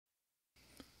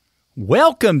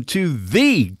Welcome to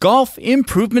the Golf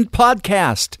Improvement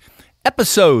Podcast,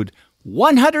 episode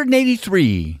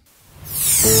 183.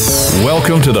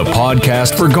 Welcome to the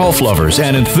podcast for golf lovers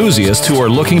and enthusiasts who are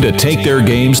looking to take their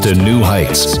games to new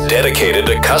heights. Dedicated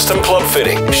to custom club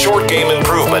fitting, short game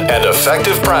improvement, and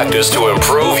effective practice to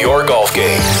improve your golf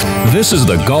game. This is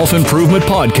the Golf Improvement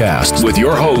Podcast with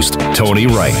your host, Tony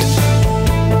Wright.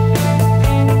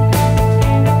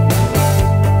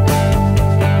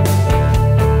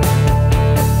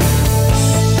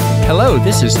 Hello,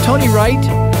 this is Tony Wright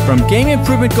from Game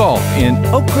Improvement Golf in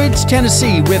Oak Ridge,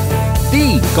 Tennessee with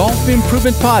the Golf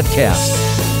Improvement Podcast,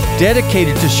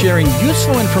 dedicated to sharing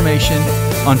useful information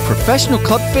on professional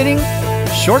club fitting,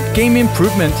 short game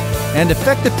improvement, and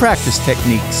effective practice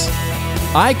techniques.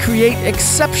 I create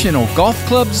exceptional golf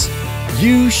clubs.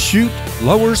 You shoot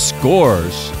lower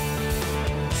scores.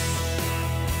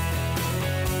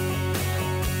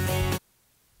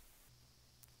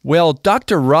 Well,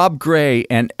 Dr. Rob Gray,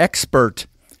 an expert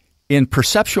in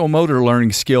perceptual motor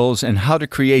learning skills and how to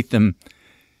create them,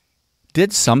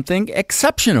 did something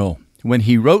exceptional when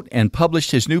he wrote and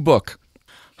published his new book,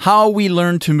 How We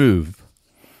Learn to Move.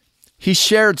 He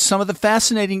shared some of the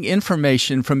fascinating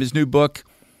information from his new book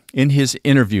in his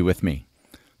interview with me.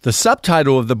 The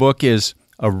subtitle of the book is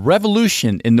A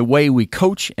Revolution in the Way We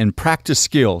Coach and Practice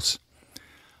Skills.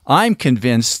 I'm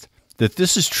convinced that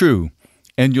this is true,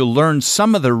 and you'll learn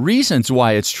some of the reasons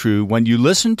why it's true when you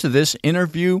listen to this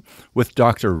interview with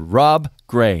Dr. Rob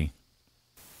Gray.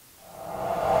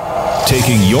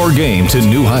 Taking your game to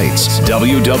new heights.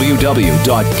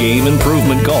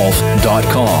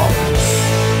 www.gameimprovementgolf.com.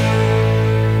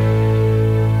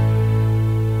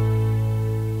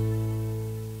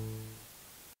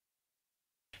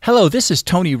 Hello, this is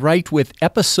Tony Wright with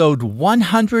episode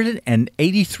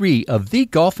 183 of the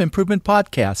Golf Improvement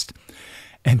Podcast.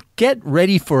 And get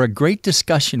ready for a great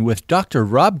discussion with Dr.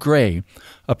 Rob Gray,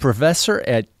 a professor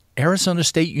at Arizona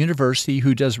State University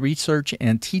who does research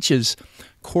and teaches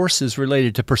courses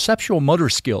related to perceptual motor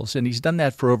skills, and he's done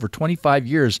that for over 25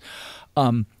 years.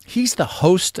 He's the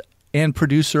host and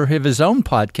producer of his own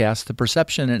podcast, the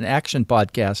Perception and Action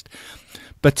Podcast.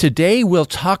 But today we'll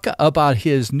talk about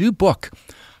his new book,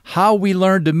 How We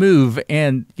Learn to Move,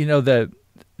 and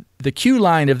the cue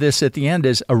line of this at the end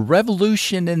is a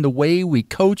revolution in the way we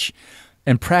coach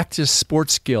and practice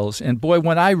sports skills. And boy,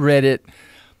 when I read it,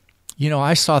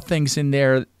 I saw things in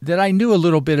there that I knew a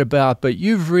little bit about, but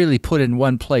you've really put it in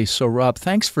one place. So Rob,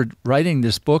 thanks for writing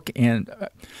this book. And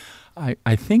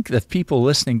I think that people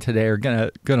listening today are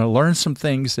gonna learn some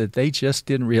things that they just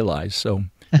didn't realize. So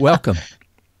welcome.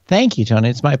 Thank you, Tony.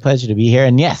 It's my pleasure to be here.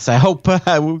 And yes, I hope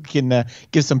we can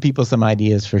give some people some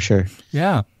ideas for sure.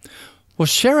 Yeah. Well,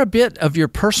 share a bit of your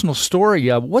personal story.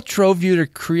 What drove you to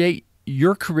create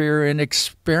your career in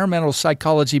experimental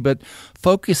psychology, but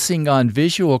focusing on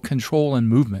visual control and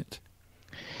movement?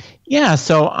 Yeah,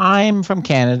 so I'm from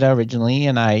Canada originally,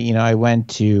 and I went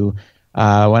to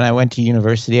when I went to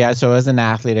university. So as an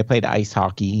athlete, I played ice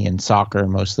hockey and soccer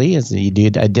mostly, as I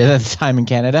did at the time in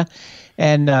Canada.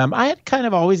 And I had kind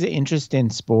of always an interest in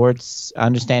sports,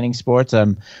 understanding sports.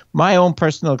 My own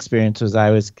personal experience was I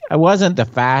wasn't the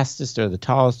fastest or the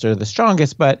tallest or the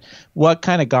strongest, but what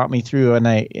kind of got me through and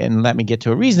let me get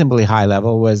to a reasonably high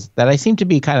level was that I seemed to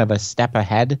be kind of a step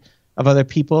ahead of other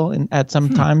people at some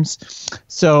times.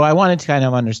 So I wanted to kind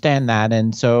of understand that.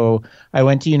 And so I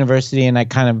went to university and I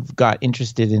kind of got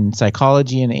interested in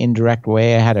psychology in an indirect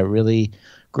way. I had a really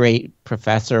great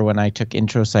professor when I took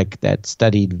intro psych that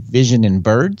studied vision in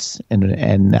birds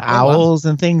and owls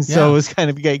and things. Yeah. So it was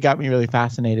it got me really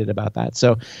fascinated about that.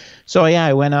 So yeah,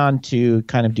 I went on to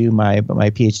kind of do my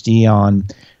PhD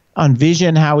on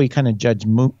vision, how we kind of judge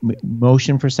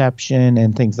motion perception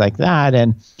and things like that.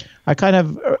 And I kind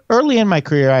of early in my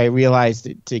career, I realized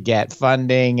to get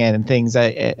funding and things,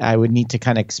 I would need to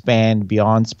kind of expand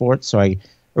beyond sports. So I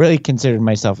really considered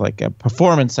myself like a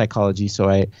performance psychology. So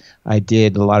I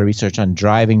did a lot of research on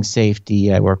driving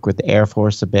safety. I work with the Air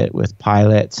Force a bit with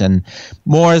pilots, and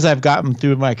more as I've gotten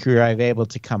through my career, I've able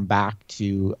to come back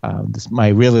to my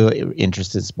really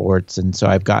interest in sports. And so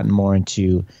I've gotten more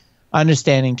into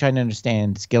trying to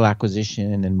understand skill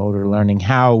acquisition and motor learning,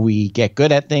 how we get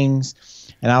good at things.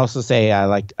 And I also say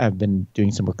I've been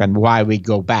doing some work on why we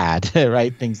go bad,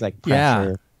 right? Things like pressure.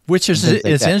 Yeah. Which is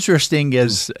as interesting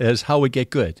as how we get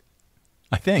good,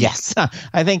 I think. Yes,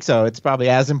 I think so. It's probably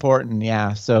as important.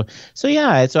 Yeah. So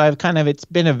I've it's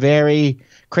been a very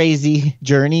crazy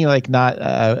journey, like not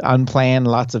unplanned,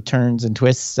 lots of turns and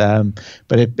twists.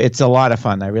 But it's a lot of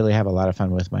fun. I really have a lot of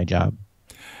fun with my job.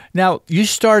 Now, you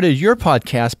started your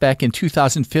podcast back in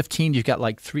 2015. You've got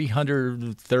like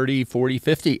 330, 40,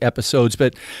 50 episodes.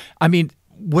 But, I mean,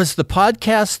 was the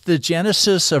podcast the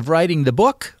genesis of writing the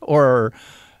book? Or,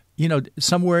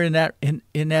 somewhere in that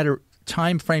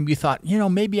time frame you thought,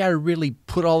 maybe I really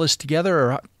put all this together?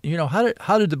 Or,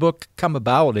 how did the book come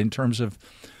about in terms of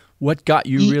what got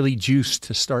you really juiced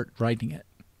to start writing it?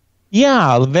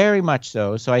 Yeah, very much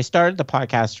so. So I started the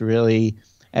podcast really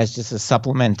as just a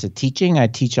supplement to teaching. I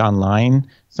teach online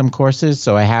some courses,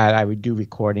 so I would do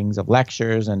recordings of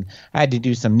lectures, and I had to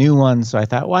do some new ones. So I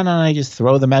thought, why don't I just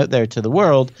throw them out there to the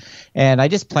world? And I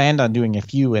just planned on doing a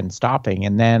few and stopping.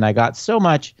 And then I got so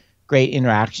much great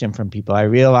interaction from people. I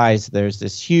realized there's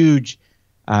this huge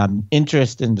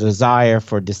interest and desire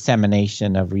for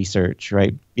dissemination of research,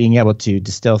 right? Being able to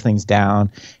distill things down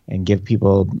and give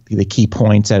people the key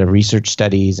points out of research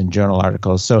studies and journal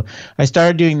articles. So I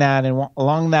started doing that, and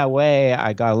along that way,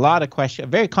 I got a lot of questions. A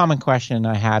very common question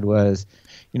I had was,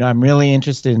 I'm really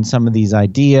interested in some of these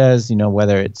ideas,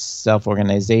 whether it's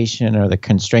self-organization or the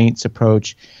constraints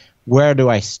approach. Where do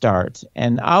I start?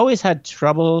 And I always had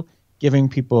trouble giving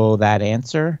people that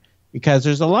answer, because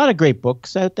there's a lot of great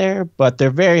books out there, but they're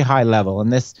very high level.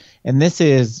 And this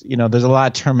is, there's a lot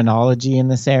of terminology in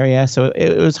this area. So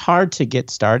it was hard to get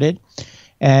started.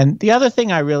 And the other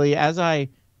thing as I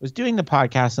was doing the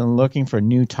podcast and looking for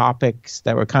new topics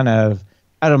that were kind of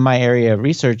out of my area of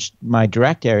research, my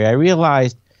direct area, I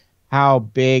realized how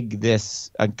big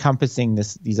this encompassing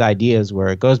these ideas were.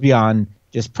 It goes beyond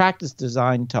just practice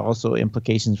design to also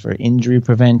implications for injury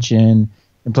prevention,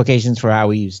 implications for how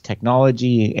we use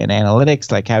technology and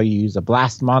analytics, like how you use a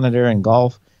blast monitor in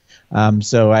golf.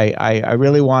 So I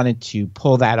really wanted to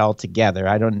pull that all together.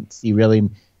 I don't see really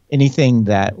anything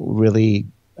that really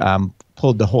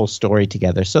pulled the whole story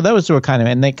together. So those were kind of,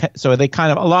 and they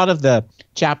kind of, a lot of the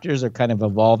chapters are kind of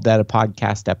evolved out of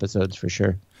podcast episodes for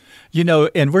sure.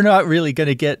 And we're not really going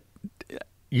to get,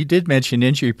 you did mention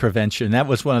injury prevention. That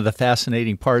was one of the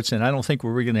fascinating parts, and I don't think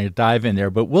we're going to dive in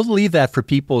there, but we'll leave that for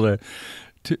people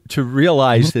to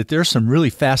realize that there's some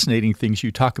really fascinating things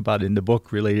you talk about in the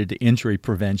book related to injury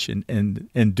prevention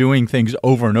and doing things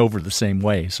over and over the same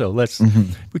way. So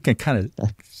we can kind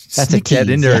of sneak that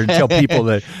in there and tell people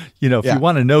that, if you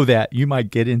want to know that, you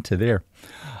might get into there.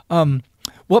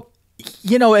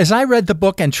 As I read the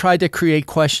book and tried to create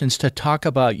questions to talk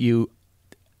about you,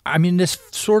 I mean, this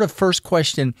sort of first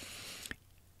question,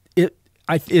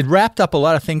 it wrapped up a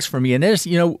lot of things for me. And it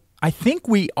is, I think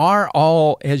we are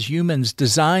all, as humans,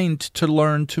 designed to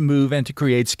learn to move and to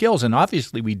create skills. And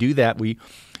obviously we do that. We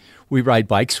ride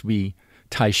bikes, we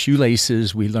tie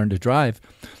shoelaces, we learn to drive.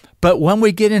 But when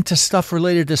we get into stuff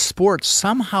related to sports,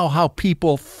 somehow how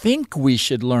people think we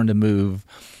should learn to move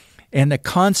and the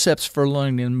concepts for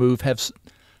learning to move have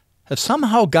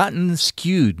somehow gotten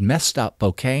skewed, messed up,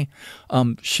 okay?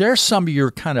 Share some of your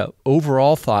kind of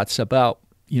overall thoughts about,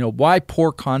 why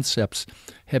poor concepts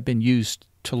have been used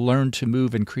to learn to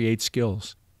move and create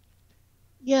skills.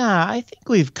 Yeah, I think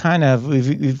we've kind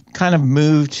of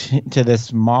moved to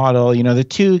this model. The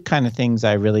two kind of things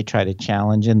I really try to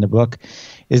challenge in the book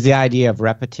is the idea of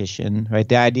repetition, right?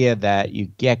 The idea that you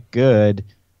get good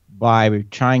by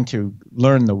trying to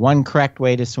learn the one correct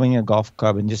way to swing a golf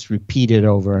club and just repeat it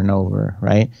over and over,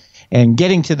 right? And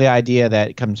getting to the idea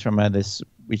that comes from this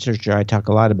researcher I talk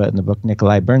a lot about in the book,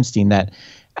 Nikolai Bernstein, that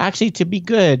actually to be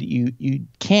good, you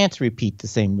can't repeat the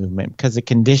same movement because the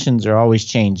conditions are always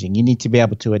changing. You need to be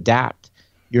able to adapt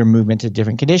your movement to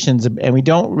different conditions, and we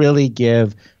don't really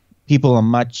give people a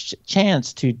much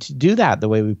chance to do that the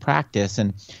way we practice.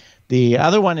 And the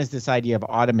other one is this idea of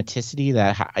automaticity,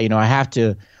 that I have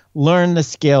to learn the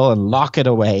skill and lock it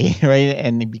away, right?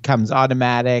 And it becomes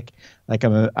automatic. Like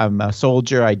I'm a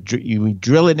soldier, we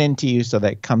drill it into you so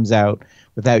that it comes out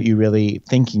without you really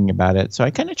thinking about it. So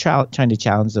I kind of trying to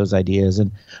challenge those ideas.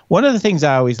 And one of the things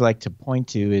I always like to point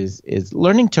to is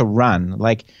learning to run.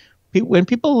 Like when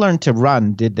people learn to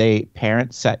run, did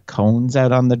parents set cones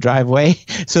out on the driveway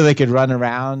so they could run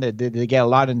around? Did they get a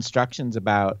lot of instructions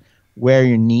about what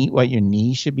your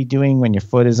knee should be doing when your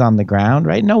foot is on the ground,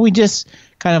 right? No, we just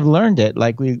kind of learned it.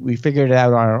 Like we figured it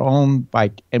out on our own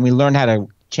bike, and we learned how to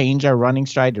change our running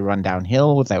stride to run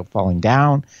downhill without falling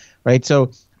down, right?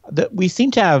 So we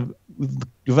seem to have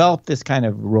developed this kind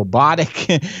of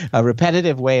robotic,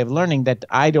 repetitive way of learning that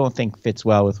I don't think fits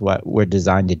well with what we're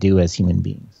designed to do as human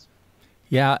beings.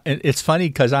 Yeah, and it's funny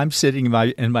because I'm sitting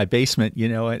in my basement,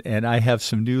 and I have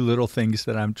some new little things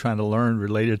that I'm trying to learn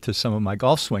related to some of my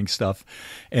golf swing stuff.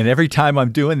 And every time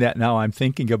I'm doing that now, I'm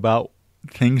thinking about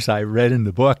things I read in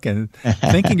the book and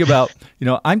thinking about,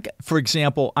 for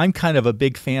example, I'm kind of a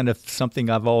big fan of something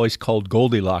I've always called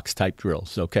Goldilocks type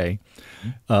drills. Okay.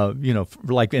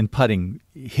 Like in putting,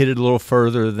 hit it a little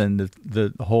further than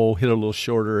the hole, hit it a little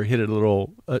shorter, hit it a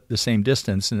little the same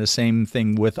distance, and the same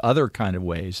thing with other kind of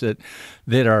ways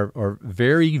that are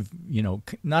very,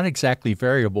 not exactly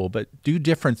variable, but do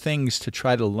different things to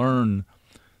try to learn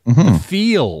the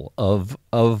feel of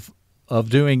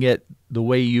doing it the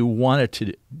way you wanted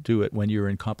to do it when you're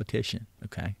in competition.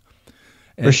 Okay.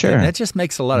 For sure. And that just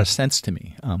makes a lot of sense to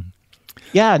me.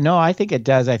 Yeah, no, I think it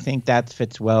does. I think that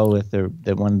fits well with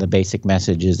the one of the basic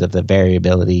messages of the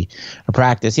variability of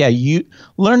practice. Yeah, you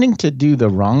learning to do the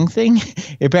wrong thing,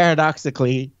 it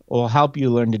paradoxically will help you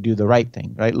learn to do the right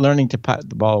thing, right? Learning to put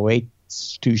the ball way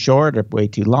too short or way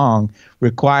too long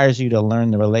requires you to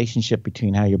learn the relationship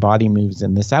between how your body moves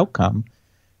and this outcome,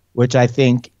 which I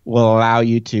think will allow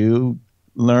you to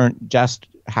learn just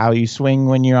how you swing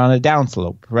when you're on a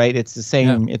downslope, right? It's the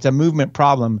same. Yeah. It's a movement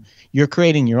problem. You're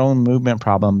creating your own movement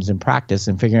problems in practice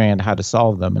and figuring out how to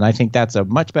solve them. And I think that's a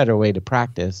much better way to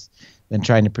practice than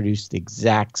trying to produce the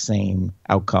exact same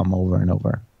outcome over and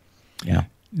over. Yeah.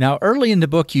 Now, early in the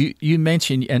book, you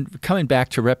mentioned, and coming back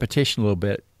to repetition a little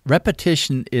bit,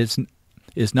 repetition is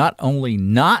not only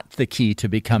not the key to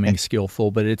becoming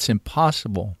skillful, but it's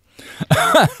impossible.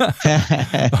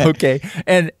 Okay.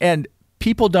 And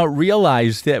people don't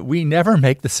realize that we never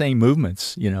make the same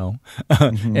movements,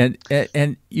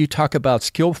 and you talk about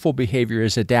skillful behavior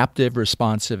as adaptive,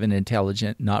 responsive, and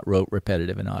intelligent, not rote,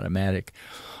 repetitive, and automatic.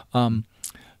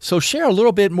 So share a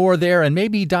little bit more there and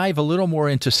maybe dive a little more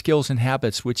into skills and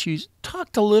habits, which you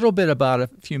talked a little bit about a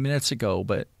few minutes ago,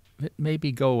 but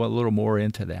maybe go a little more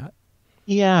into that.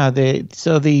 Yeah,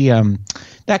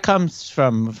 that comes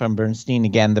from Bernstein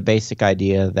again. The basic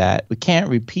idea that we can't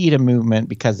repeat a movement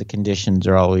because the conditions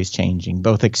are always changing,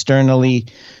 both externally,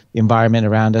 the environment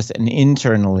around us, and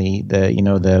internally,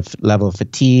 the level of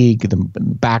fatigue, the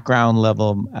background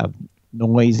level of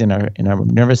noise in our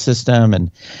nervous system,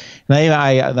 and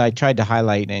I tried to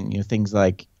highlight things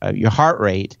like your heart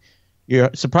rate.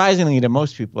 Surprisingly to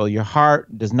most people, your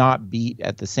heart does not beat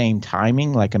at the same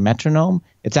timing like a metronome.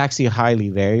 It's actually highly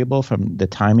variable from the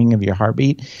timing of your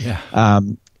heartbeat. Yeah.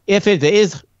 If it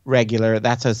is regular,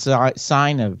 that's a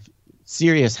sign of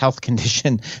serious health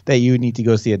condition that you need to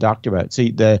go see a doctor about. So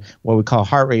what we call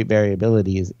heart rate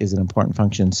variability is an important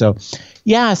function. So,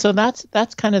 yeah, so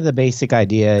that's kind of the basic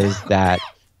idea, is that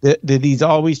these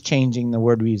always changing, the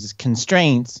word we use is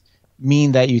constraints,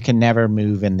 mean that you can never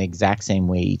move in the exact same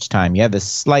way each time. Yeah, the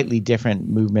slightly different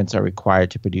movements are required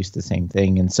to produce the same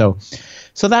thing. And so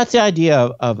that's the idea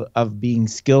of being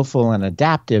skillful and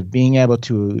adaptive, being able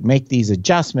to make these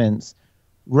adjustments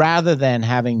rather than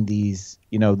having these,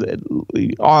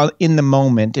 all in the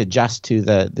moment adjust to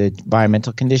the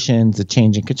environmental conditions, the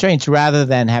changing constraints, rather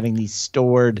than having these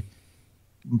stored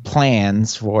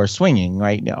plans for swinging,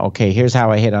 right? Okay, here's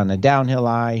how I hit on a downhill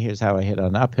lie. Here's how I hit on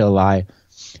an uphill lie.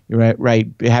 Right.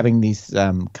 Having these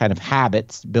kind of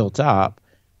habits built up,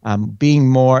 being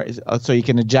more so you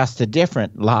can adjust to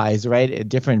different lies, right? At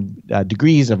different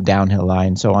degrees of downhill lie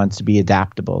and so on, to be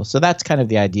adaptable. So that's kind of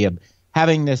the idea of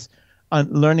having this,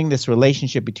 learning this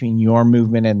relationship between your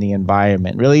movement and the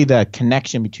environment. Really, the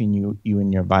connection between you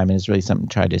and your environment is really something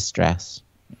to try to stress.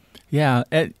 Yeah,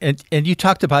 and you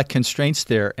talked about constraints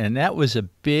there, and that was a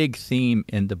big theme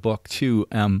in the book too.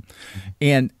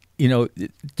 And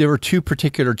there were two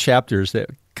particular chapters that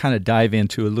kind of dive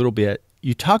into a little bit.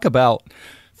 You talk about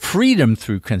freedom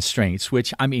through constraints,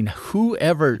 which,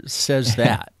 whoever says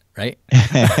that, right?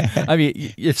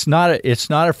 It's not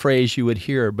a phrase you would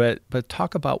hear, but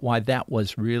talk about why that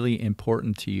was really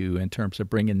important to you in terms of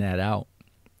bringing that out.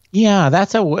 Yeah,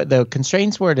 the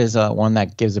constraints word is one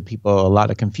that gives people a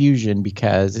lot of confusion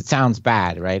because it sounds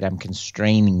bad, right? I'm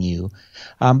constraining you.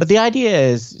 But the idea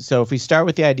is, so if we start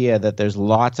with the idea that there's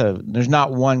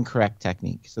not one correct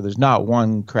technique, so there's not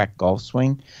one correct golf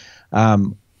swing,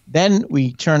 then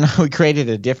we created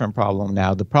a different problem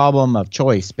now, the problem of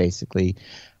choice, basically.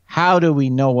 How do we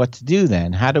know what to do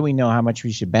then? How do we know how much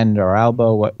we should bend our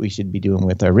elbow, what we should be doing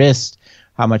with our wrist,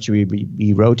 how much we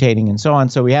be rotating, and so on?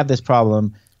 So we have this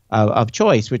problem of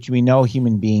choice, which we know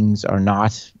human beings are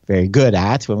not very good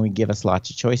at when we give us lots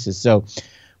of choices. So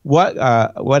what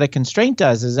a constraint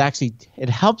does is actually it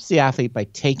helps the athlete by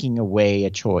taking away a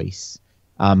choice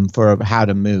for how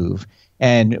to move.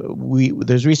 And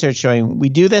there's research showing we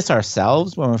do this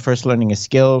ourselves when we're first learning a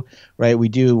skill, right? We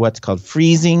do what's called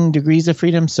freezing degrees of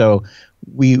freedom. So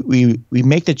we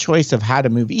make the choice of how to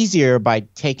move easier by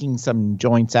taking some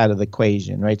joints out of the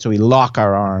equation, right? So we lock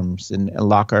our arms and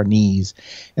lock our knees.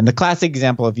 And the classic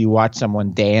example, if you watch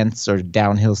someone dance or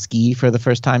downhill ski for the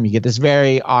first time, you get this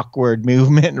very awkward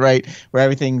movement, right, where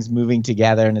everything's moving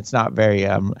together and it's not very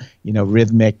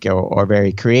rhythmic or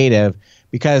very creative,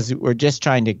 because we're just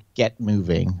trying to get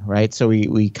moving, right? So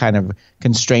we kind of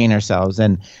constrain ourselves.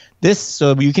 And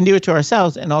so you can do it to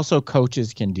ourselves, and also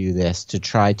coaches can do this to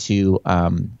try to,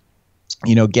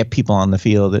 get people on the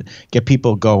field, get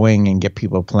people going and get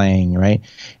people playing, right?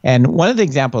 And one of the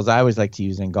examples I always like to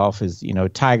use in golf is,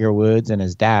 Tiger Woods and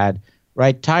his dad,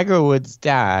 right? Tiger Woods'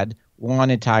 dad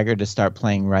wanted Tiger to start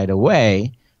playing right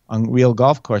away on real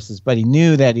golf courses, but he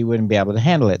knew that he wouldn't be able to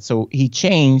handle it. So he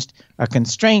changed a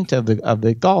constraint of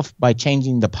the golf by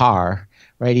changing the par.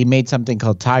 Right, he made something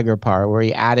called Tiger Par, where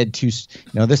he added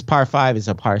this par 5 is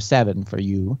a par 7 for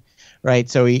you, right?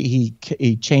 So he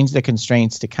changed the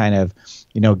constraints to kind of,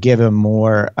 give him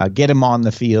more, get him on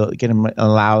the field,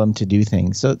 allow him to do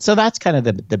things. So that's kind of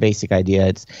the basic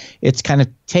idea. It's kind of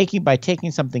taking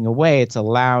something away, it's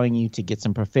allowing you to get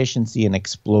some proficiency and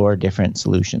explore different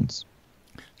solutions.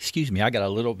 Excuse me, I got a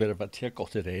little bit of a tickle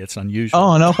today. It's unusual.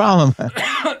 Oh, no problem.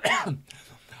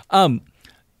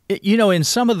 In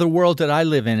some of the world that I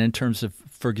live in terms of,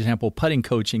 for example, putting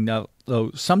coaching, now, though,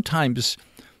 sometimes,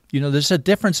 there's a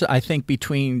difference, I think,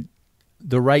 between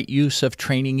the right use of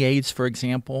training aids, for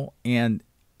example, and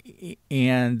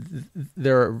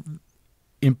their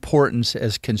importance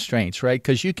as constraints, right?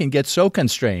 Because you can get so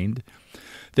constrained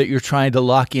that you're trying to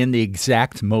lock in the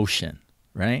exact motion,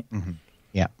 right? Mm-hmm.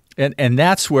 Yeah. And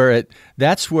that's where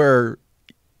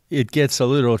it gets a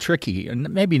little tricky, and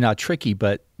maybe not tricky,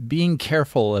 but being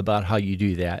careful about how you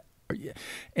do that.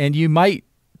 And you might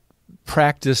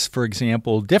practice, for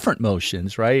example, different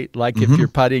motions, right? Like if you're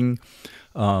putting,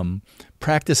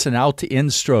 practice an out to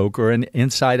in stroke or an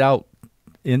inside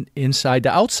to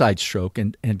outside stroke,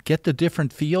 and get the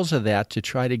different feels of that to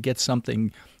try to get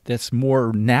something that's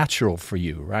more natural for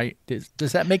you, right?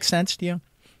 Does that make sense to you?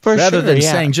 Rather than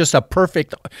saying just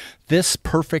this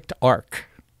perfect arc.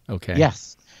 Okay.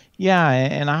 Yes. Yeah,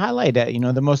 and I highlight that,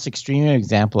 the most extreme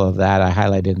example of that I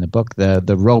highlighted in the book,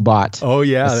 the robot. Oh,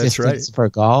 yeah, that's right. For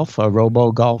golf,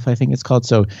 Robo Golf, I think it's called.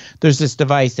 So there's this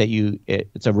device that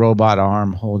it's a robot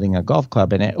arm holding a golf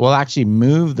club, and it will actually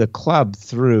move the club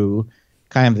through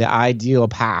kind of the ideal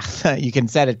path. You can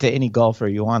set it to any golfer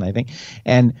you want, I think.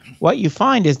 And what you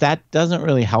find is that doesn't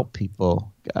really help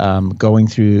people going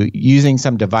through using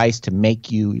some device to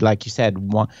make you, like you said,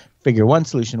 figure one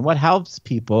solution. What helps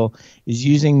people is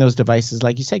using those devices,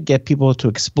 like you said, get people to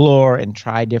explore and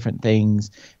try different things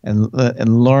and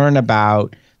learn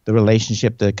about the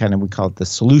relationship, we call it the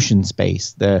solution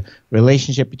space, the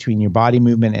relationship between your body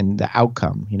movement and the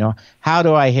outcome. How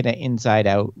do I hit an inside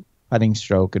out putting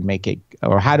stroke and make it,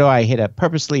 or how do I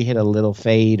purposely hit a little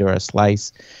fade or a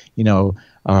slice, or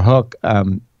hook?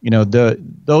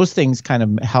 Those things kind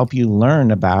of help you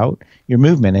learn about your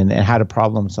movement and how to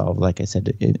problem solve, like I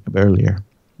said earlier.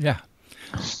 Yeah.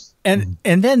 And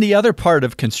then the other part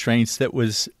of constraints that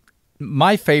was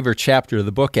my favorite chapter of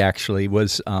the book actually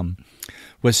was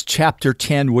chapter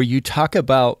 10, where you talk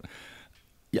about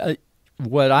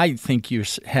what I think you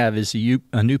have is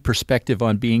a new perspective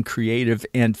on being creative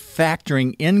and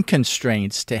factoring in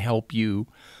constraints to help you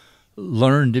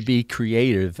learn to be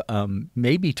creative.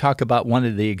 Maybe talk about one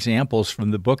of the examples from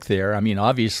the book there. I mean,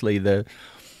 obviously the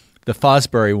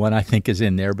Fosbury one I think is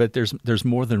in there, but there's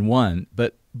more than one.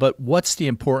 But what's the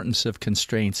importance of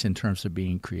constraints in terms of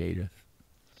being creative?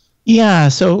 Yeah,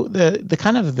 so the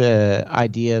kind of the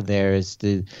idea there is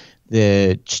to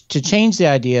change the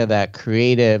idea that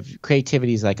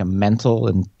creativity is like a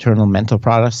internal mental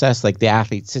process. Like the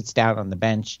athlete sits down on the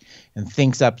bench and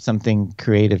thinks up something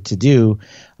creative to do,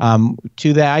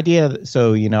 to the idea.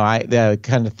 So, the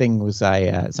kind of thing was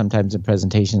sometimes in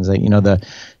presentations, the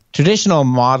traditional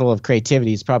model of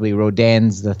creativity is probably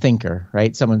Rodin's The Thinker,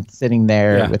 right? Someone sitting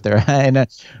there with their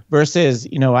versus,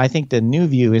 I think the new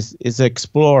view is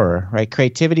explorer, right?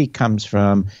 Creativity comes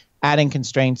from adding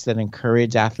constraints that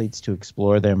encourage athletes to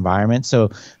explore their environment. So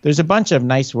there's a bunch of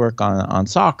nice work on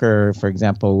soccer, for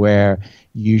example, where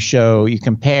you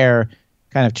compare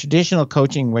kind of traditional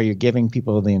coaching where you're giving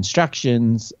people the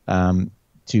instructions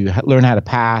to learn how to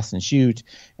pass and shoot,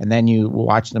 and then you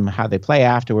watch them how they play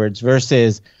afterwards,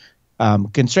 versus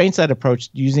constraints that approach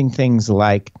using things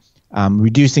like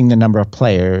reducing the number of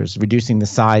players, reducing the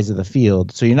size of the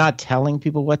field. So you're not telling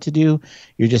people what to do.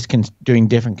 You're just doing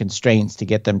different constraints to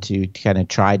get them to kind of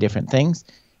try different things.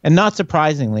 And not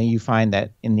surprisingly, you find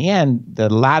that in the end, the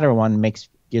latter one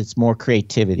gets more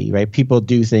creativity, right? People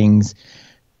do things,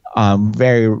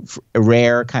 very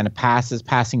rare kind of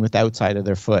passing with the outside of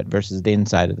their foot versus the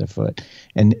inside of their foot,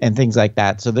 and things like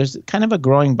that. So there's kind of a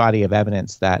growing body of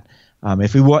evidence that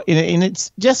if we want, and it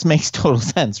just makes total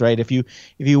sense, right? If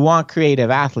you want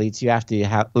creative athletes, you have to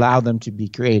allow them to be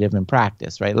creative in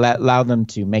practice, right? Allow them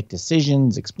to make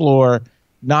decisions, explore,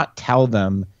 not tell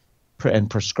them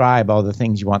and prescribe all the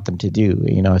things you want them to do.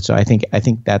 So I think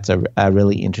that's a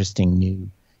really interesting new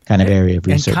kind of area of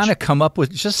research. And kind of come up with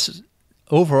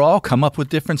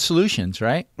different solutions,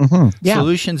 right? Mm-hmm. Yeah.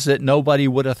 Solutions that nobody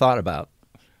would have thought about.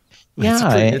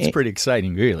 It's pretty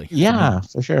exciting, really. Yeah,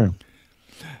 for sure.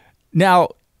 Now,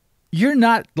 you're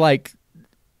not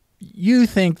you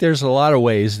think there's a lot of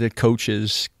ways that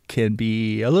coaches can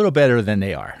be a little better than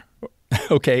they are.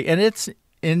 Okay. And it's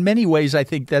in many ways, I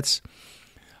think that's,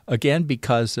 again,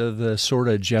 because of the sort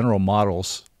of general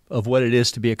models of what it is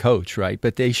to be a coach, right?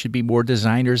 But they should be more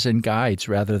designers and guides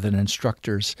rather than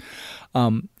instructors.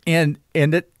 And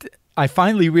I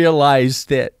finally realized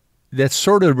that that's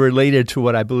sort of related to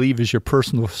what I believe is your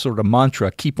personal sort of mantra,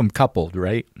 keep them coupled,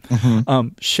 right? Mm-hmm.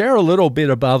 Share a little bit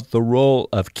about the role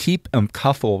of keep them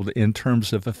coupled in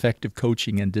terms of effective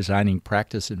coaching and designing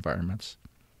practice environments.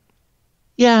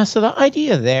 Yeah, so the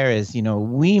idea there is,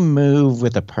 we move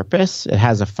with a purpose. It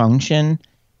has a function,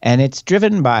 and it's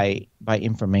driven by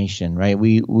information, right?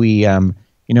 We play,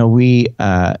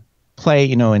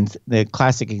 in the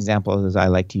classic example as I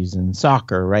like to use in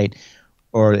soccer, right?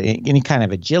 Or any kind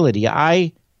of agility.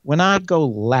 When I go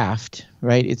left,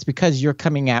 right, it's because you're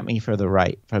coming at me from the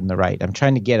right. I'm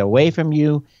trying to get away from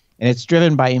you, and it's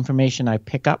driven by information I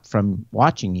pick up from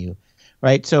watching you,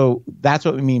 right? So that's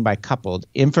what we mean by coupled.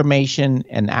 Information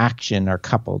and action are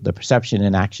coupled. The perception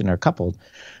and action are coupled.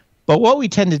 But what we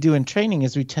tend to do in training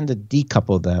is we tend to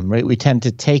decouple them, right? We tend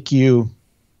to take you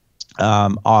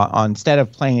instead of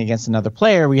playing against another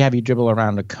player, we have you dribble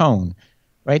around a cone,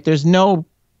 right? There's no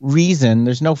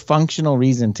functional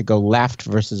reason to go left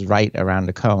versus right around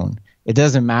a cone. It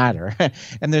doesn't matter.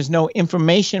 And there's no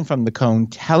information from the cone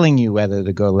telling you whether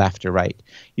to go left or right.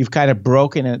 You've kind of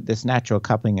broken this natural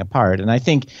coupling apart. And I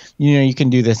think, you can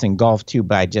do this in golf too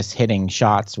by just hitting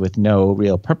shots with no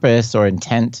real purpose or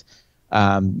intent,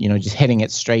 just hitting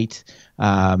it straight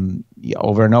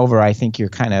over and over. I think you're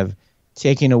kind of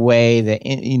taking away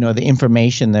the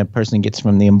information the person gets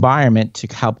from the environment to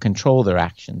help control their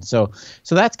actions. So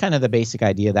that's kind of the basic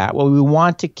idea of that. Well, we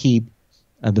want to keep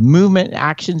the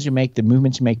movements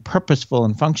you make purposeful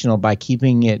and functional by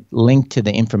keeping it linked to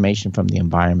the information from the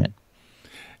environment.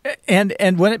 And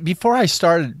before I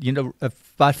started,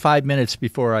 about 5 minutes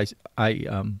before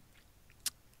I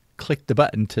clicked the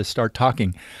button to start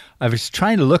talking, I was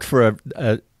trying to look for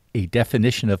a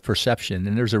definition of perception,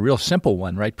 and there's a real simple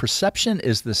one, right? Perception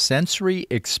is the sensory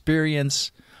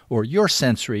experience or your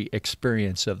sensory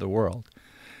experience of the world.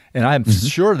 And I'm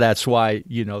sure that's why,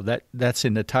 that's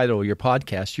in the title of your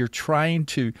podcast. You're trying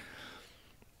to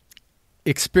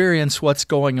experience what's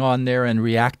going on there and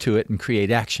react to it and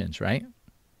create actions, right?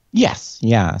 Yes.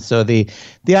 Yeah. So the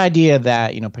idea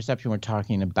that, perception, we're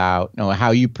talking about,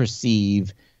 how you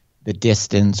perceive the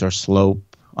distance or slope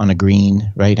on a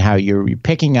green, right? How you're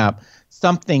picking up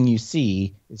something you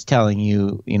see is telling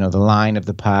you, the line of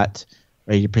the putt,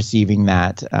 right? You're perceiving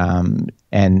that.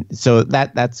 And so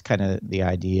that's kind of the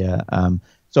idea.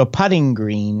 So a putting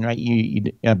green, right?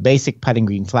 A basic putting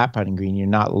green, flat putting green, you're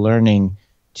not learning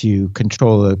to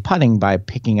control the putting by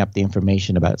picking up the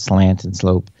information about slant and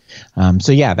slope.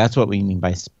 So yeah, that's what we mean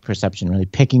by perception, really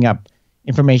picking up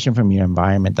information from your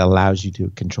environment that allows you to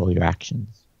control your actions.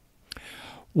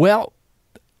 Well,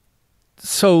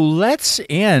 so let's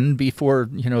end before,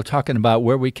 talking about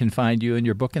where we can find you and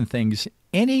your book and things.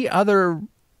 Any other,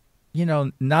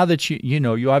 now that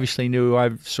you obviously knew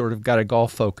I've sort of got a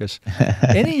golf focus,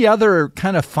 any other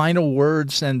kind of final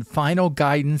words and final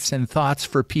guidance and thoughts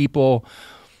for people,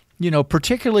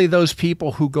 particularly those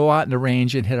people who go out in the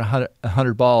range and hit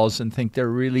 100 balls and think they're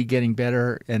really getting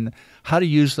better, and how to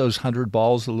use those 100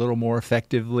 balls a little more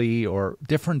effectively, or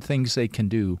different things they can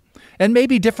do, and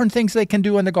maybe different things they can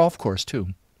do on the golf course too.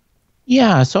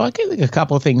 Yeah, so I'll give a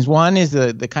couple of things. One is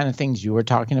the kind of things you were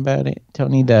talking about,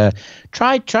 Tony. The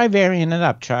try varying it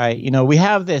up. We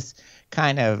have this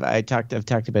kind of, I've talked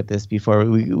about this before.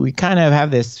 We kind of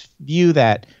have this view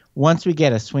that once we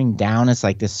get a swing down, it's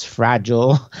like this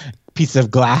fragile piece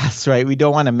of glass, right? We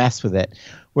don't want to mess with it.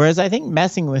 Whereas I think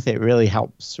messing with it really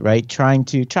helps, right? Try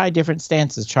different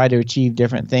stances, try to achieve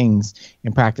different things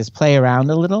in practice, play around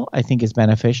a little, I think is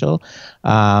beneficial.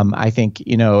 I think,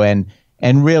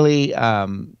 and really,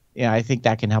 I think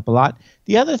that can help a lot.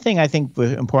 The other thing I think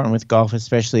important with golf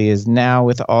especially is now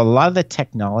with a lot of the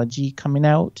technology coming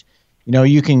out,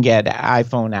 you can get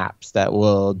iPhone apps that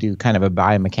will do kind of a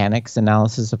biomechanics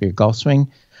analysis of your golf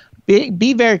swing.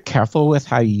 Be very careful with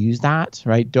how you use that,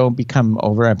 right? Don't become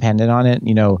over-dependent on it.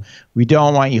 We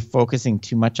don't want you focusing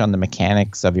too much on the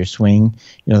mechanics of your swing.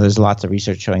 There's lots of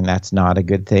research showing that's not a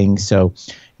good thing. So,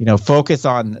 focus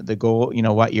on the goal,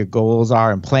 what your goals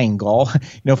are and playing golf.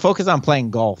 Focus on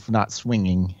playing golf, not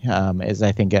swinging, is,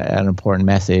 I think, an important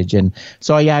message. And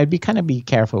so, I'd be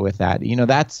careful with that.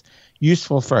 That's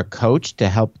useful for a coach to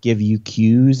help give you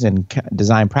cues and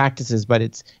design practices, but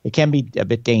it can be a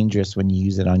bit dangerous when you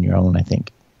use it on your own, I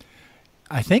think.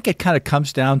 I think it kind of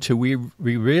comes down to we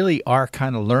really are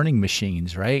kind of learning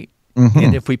machines, right? Mm-hmm.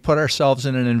 And if we put ourselves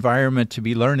in an environment to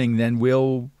be learning, then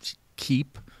we'll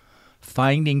keep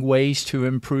finding ways to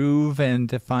improve and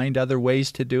to find other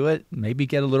ways to do it, maybe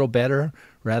get a little better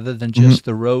rather than just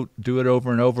the rote, do it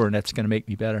over and over, and that's going to make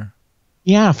me better.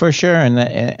 Yeah, for sure.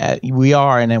 And we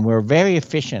are, and then we're very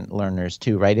efficient learners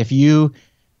too, right? If you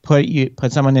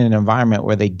put someone in an environment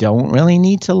where they don't really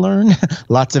need to learn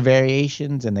lots of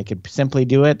variations and they could simply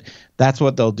do it, that's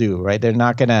what they'll do, right? They're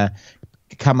not going to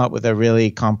come up with a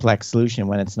really complex solution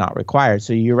when it's not required.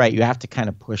 So you're right. You have to kind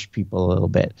of push people a little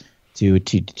bit to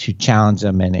challenge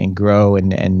them and grow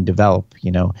and develop.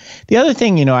 The other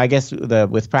thing, I guess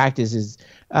with practice is,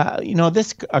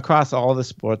 this across all the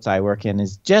sports I work in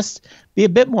is just be a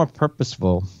bit more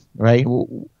purposeful, right?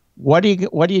 What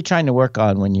are you trying to work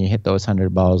on when you hit those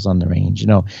 100 balls on the range?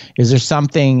 Is there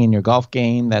something in your golf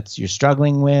game that's you're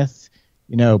struggling with?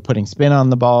 Putting spin on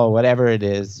the ball, whatever it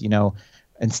is.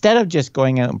 Instead of just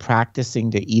going out and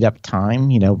practicing to eat up time,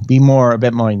 be a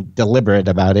bit more deliberate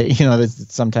about it. This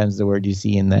is sometimes the word you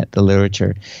see in the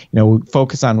literature.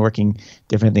 Focus on working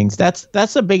different things.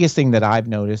 That's the biggest thing that I've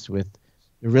noticed with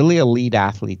the really elite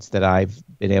athletes that I've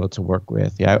been able to work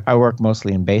with. I work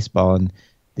mostly in baseball, and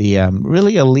the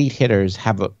really elite hitters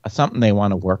have something they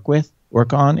want to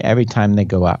work on every time they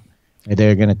go up.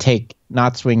 They're going to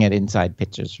not swing at inside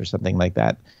pitches or something like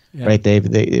that. Yeah. Right?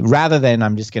 They rather than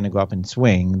I'm just going to go up and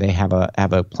swing, they have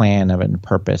a plan of a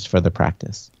purpose for the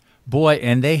practice. Boy,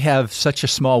 and they have such a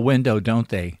small window, don't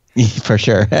they? For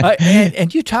sure.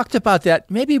 And you talked about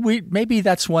that. Maybe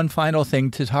that's one final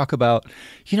thing to talk about.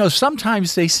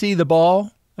 Sometimes they see the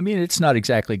ball. I mean, it's not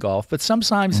exactly golf, but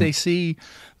sometimes they see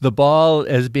the ball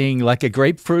as being like a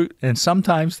grapefruit, and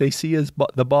sometimes they see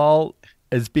the ball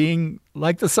as being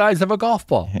like the size of a golf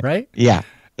ball, right? Yeah.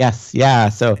 Yes. Yeah.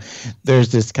 So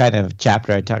there's this kind of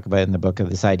chapter I talk about in the book of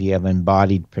this idea of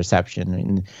embodied perception.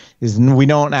 And we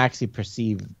don't actually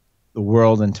perceive the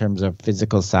world in terms of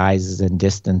physical sizes and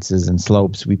distances and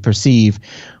slopes. We perceive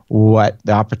what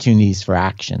the opportunities for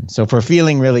action. So if we're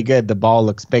feeling really good, the ball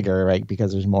looks bigger, right?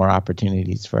 Because there's more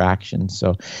opportunities for action.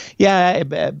 So yeah,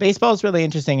 baseball is really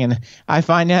interesting. And I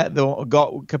find that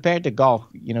compared to golf,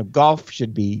 golf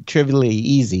should be trivially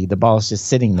easy. The ball's just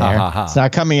sitting there. It's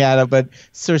not coming at it, but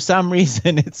for some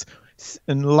reason it's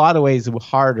in a lot of ways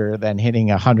harder than hitting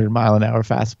 100-mile-an-hour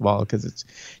fastball because it's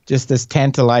just this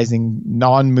tantalizing,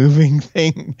 non-moving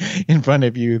thing in front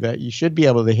of you that you should be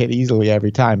able to hit easily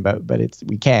every time, but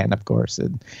we can, of course,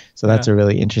 and so that's a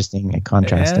really interesting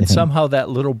contrast. And somehow that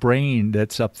little brain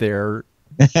that's up there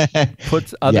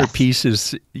puts other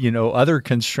pieces, other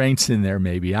constraints in there.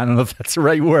 Maybe I don't know if that's the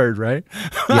right word, right?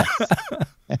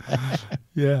 Yes.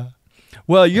 Yeah.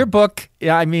 Well, your book,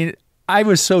 I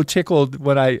was so tickled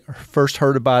when I first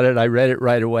heard about it. I read it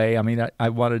right away. I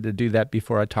wanted to do that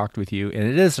before I talked with you. And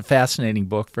it is a fascinating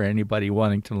book for anybody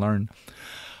wanting to learn,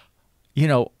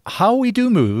 how we do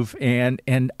move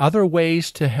and other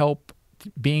ways to help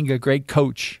being a great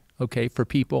coach, for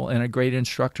people and a great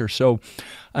instructor. So,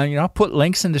 I'll put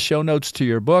links in the show notes to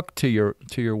your book, to your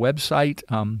website.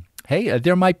 Hey,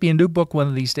 there might be a new book one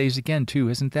of these days again, too.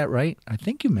 Isn't that right? I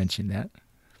think you mentioned that.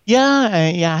 Yeah.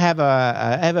 I have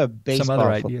a baseball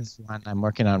one I'm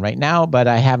working on right now, but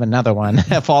I have another one,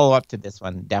 a follow up to this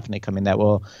one, definitely coming.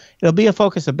 It'll be a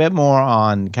focus a bit more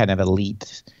on kind of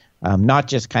elite, not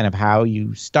just kind of how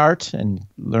you start and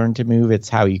learn to move. It's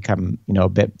how you come, a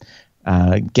bit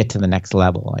get to the next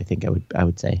level. I think I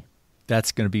would say.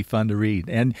 That's going to be fun to read.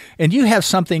 And you have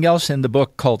something else in the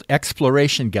book called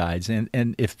Exploration Guides.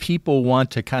 And if people want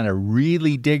to kind of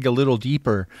really dig a little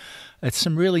deeper, it's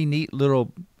some really neat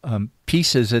little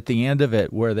pieces at the end of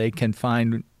it where they can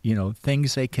find,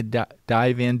 things they could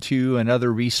dive into and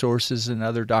other resources and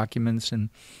other documents. And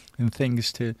and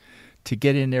things to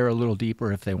get in there a little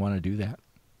deeper if they want to do that.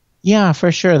 Yeah,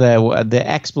 for sure. The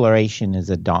exploration is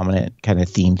a dominant kind of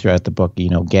theme throughout the book,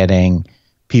 getting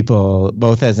people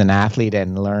both as an athlete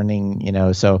and learning,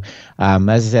 So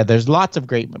as I said, there's lots of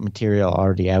great material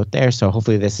already out there. So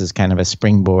hopefully this is kind of a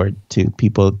springboard to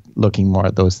people looking more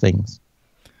at those things.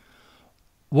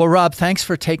 Well, Rob, thanks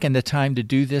for taking the time to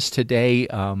do this today.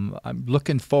 I'm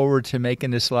looking forward to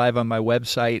making this live on my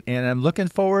website, and I'm looking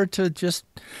forward to just,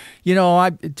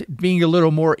 being a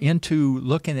little more into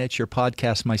looking at your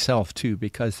podcast myself, too,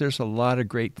 because there's a lot of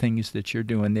great things that you're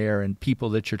doing there and people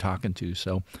that you're talking to.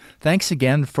 So thanks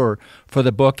again for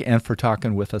the book and for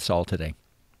talking with us all today.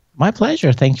 My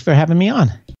pleasure. Thank you for having me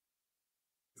on.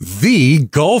 The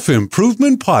Golf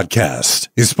Improvement Podcast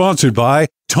is sponsored by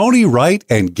Tony Wright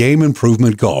and Game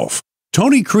Improvement Golf.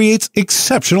 Tony creates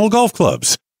exceptional golf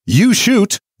clubs. You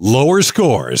shoot lower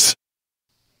scores.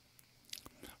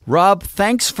 Rob,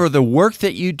 thanks for the work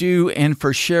that you do and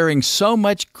for sharing so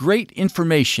much great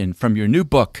information from your new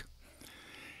book.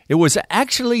 It was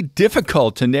actually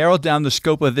difficult to narrow down the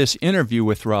scope of this interview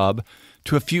with Rob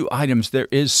to a few items. There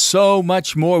is so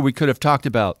much more we could have talked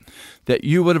about that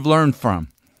you would have learned from.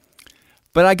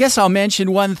 But I guess I'll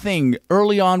mention one thing.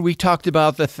 Early on, we talked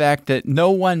about the fact that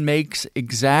no one makes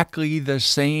exactly the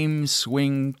same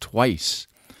swing twice.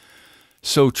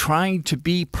 So trying to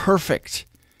be perfect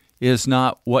is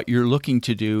not what you're looking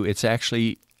to do. It's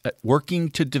actually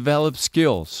working to develop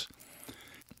skills.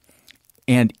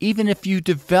 And even if you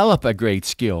develop a great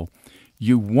skill,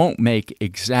 you won't make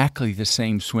exactly the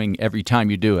same swing every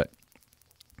time you do it.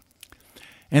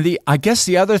 And I guess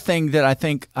the other thing that I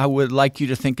think I would like you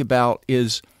to think about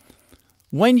is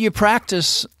when you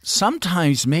practice,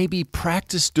 sometimes maybe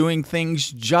practice doing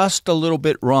things just a little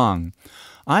bit wrong.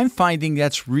 I'm finding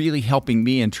that's really helping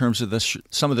me in terms of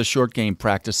some of the short game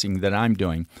practicing that I'm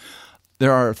doing.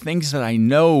 There are things that I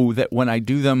know that when I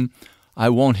do them, I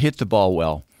won't hit the ball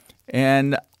well.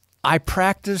 And I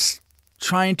practice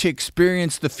trying to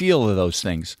experience the feel of those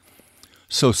things.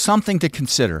 So something to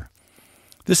consider.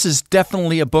 This is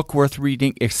definitely a book worth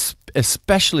reading,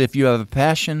 especially if you have a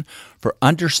passion for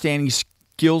understanding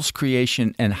skills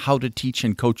creation and how to teach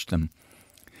and coach them.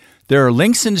 There are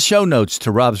links in the show notes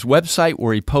to Rob's website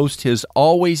where he posts his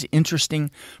always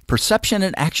interesting Perception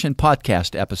and Action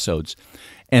podcast episodes,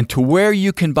 and to where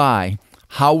you can buy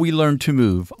How We Learn to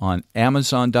Move on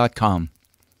Amazon.com.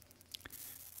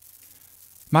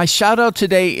 My shout out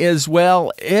today is,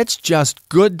 well, it's just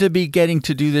good to be getting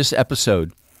to do this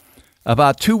episode.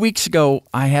 About 2 weeks ago,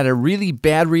 I had a really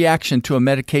bad reaction to a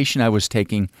medication I was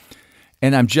taking,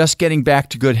 and I'm just getting back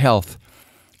to good health.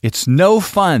 It's no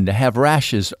fun to have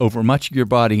rashes over much of your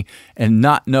body and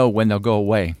not know when they'll go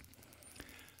away.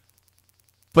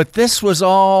 But this was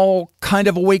all kind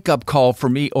of a wake-up call for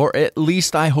me, or at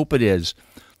least I hope it is.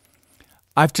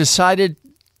 I've decided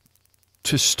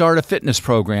to start a fitness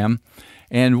program,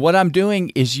 and what I'm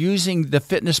doing is using the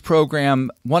fitness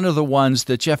program, one of the ones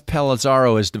that Jeff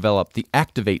Palazzaro has developed, the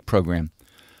Activate program.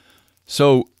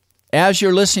 So as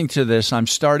you're listening to this, I'm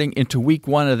starting into week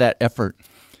 1 of that effort.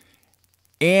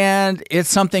 And it's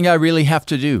something I really have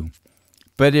to do.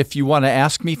 But if you want to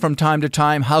ask me from time to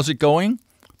time, how's it going?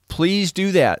 Please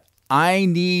do that. I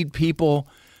need people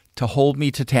to hold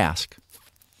me to task.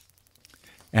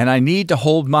 And I need to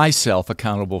hold myself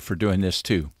accountable for doing this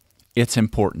too. It's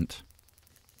important.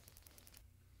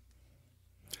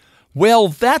 Well,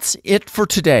 that's it for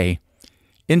today.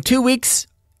 In 2 weeks,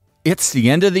 it's the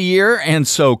end of the year, and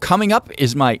so coming up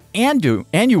is my annual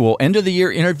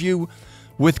end-of-the-year interview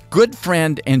with good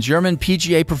friend and German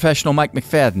PGA professional Mike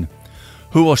McFadden,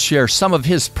 who will share some of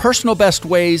his personal best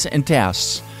ways and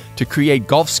tasks to create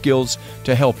golf skills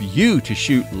to help you to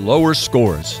shoot lower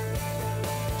scores.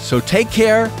 So take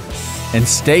care and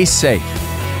stay safe.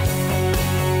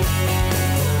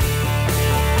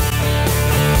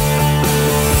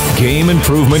 Game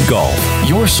Improvement Golf,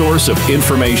 your source of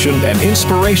information and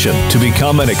inspiration to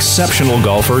become an exceptional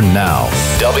golfer now.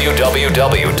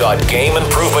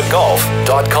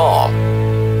 www.gameimprovementgolf.com